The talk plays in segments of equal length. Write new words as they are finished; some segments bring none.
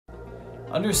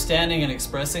Understanding and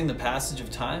expressing the passage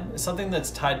of time is something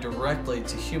that's tied directly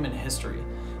to human history.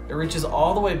 It reaches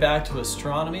all the way back to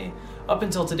astronomy up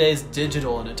until today's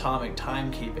digital and atomic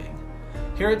timekeeping.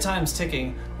 Here at Time's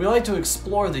Ticking, we like to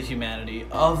explore the humanity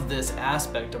of this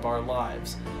aspect of our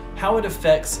lives, how it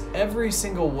affects every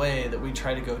single way that we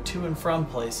try to go to and from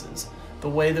places, the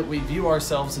way that we view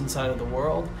ourselves inside of the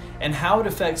world, and how it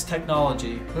affects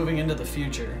technology moving into the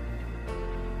future.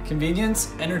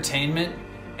 Convenience, entertainment,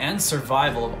 and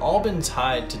survival have all been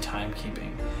tied to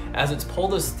timekeeping, as it's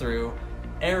pulled us through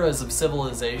eras of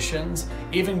civilizations,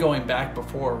 even going back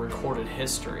before recorded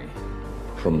history.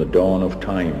 From the dawn of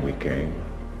time we came,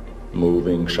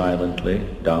 moving silently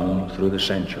down through the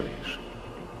centuries,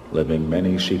 living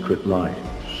many secret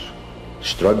lives,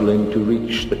 struggling to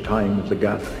reach the time of the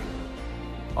gathering.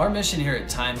 Our mission here at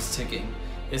Time's Ticking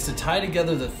is to tie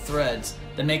together the threads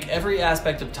that make every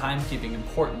aspect of timekeeping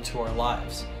important to our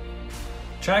lives.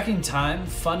 Tracking time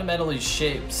fundamentally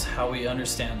shapes how we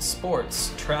understand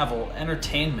sports, travel,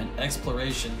 entertainment,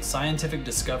 exploration, scientific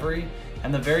discovery,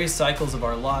 and the very cycles of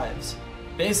our lives.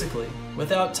 Basically,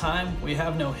 without time, we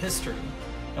have no history,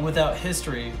 and without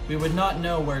history, we would not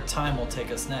know where time will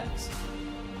take us next.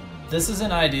 This is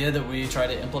an idea that we try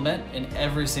to implement in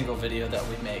every single video that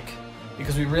we make,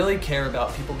 because we really care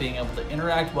about people being able to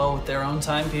interact well with their own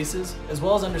timepieces, as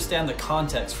well as understand the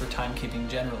context for timekeeping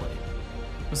generally.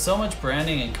 With so much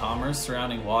branding and commerce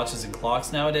surrounding watches and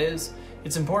clocks nowadays,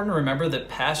 it's important to remember that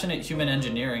passionate human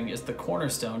engineering is the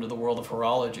cornerstone to the world of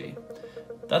horology.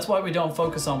 That's why we don't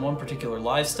focus on one particular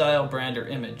lifestyle, brand, or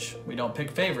image. We don't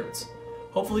pick favorites.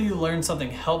 Hopefully you learned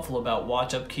something helpful about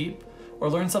watch upkeep, or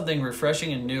learn something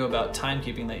refreshing and new about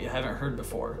timekeeping that you haven't heard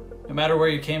before, no matter where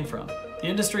you came from. The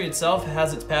industry itself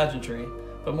has its pageantry,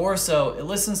 but more so, it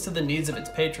listens to the needs of its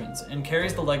patrons and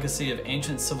carries the legacy of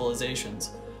ancient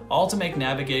civilizations, all to make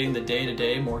navigating the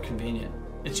day-to-day more convenient.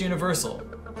 It's universal.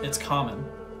 It's common.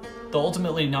 Though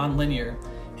ultimately non-linear,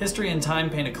 history and time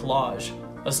paint a collage,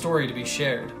 a story to be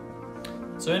shared.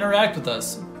 So interact with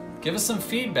us. Give us some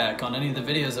feedback on any of the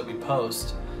videos that we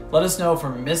post. Let us know if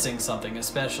we're missing something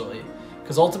especially,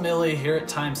 because ultimately here at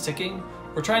Time's Ticking,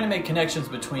 we're trying to make connections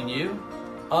between you,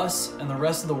 us, and the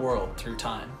rest of the world through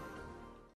time.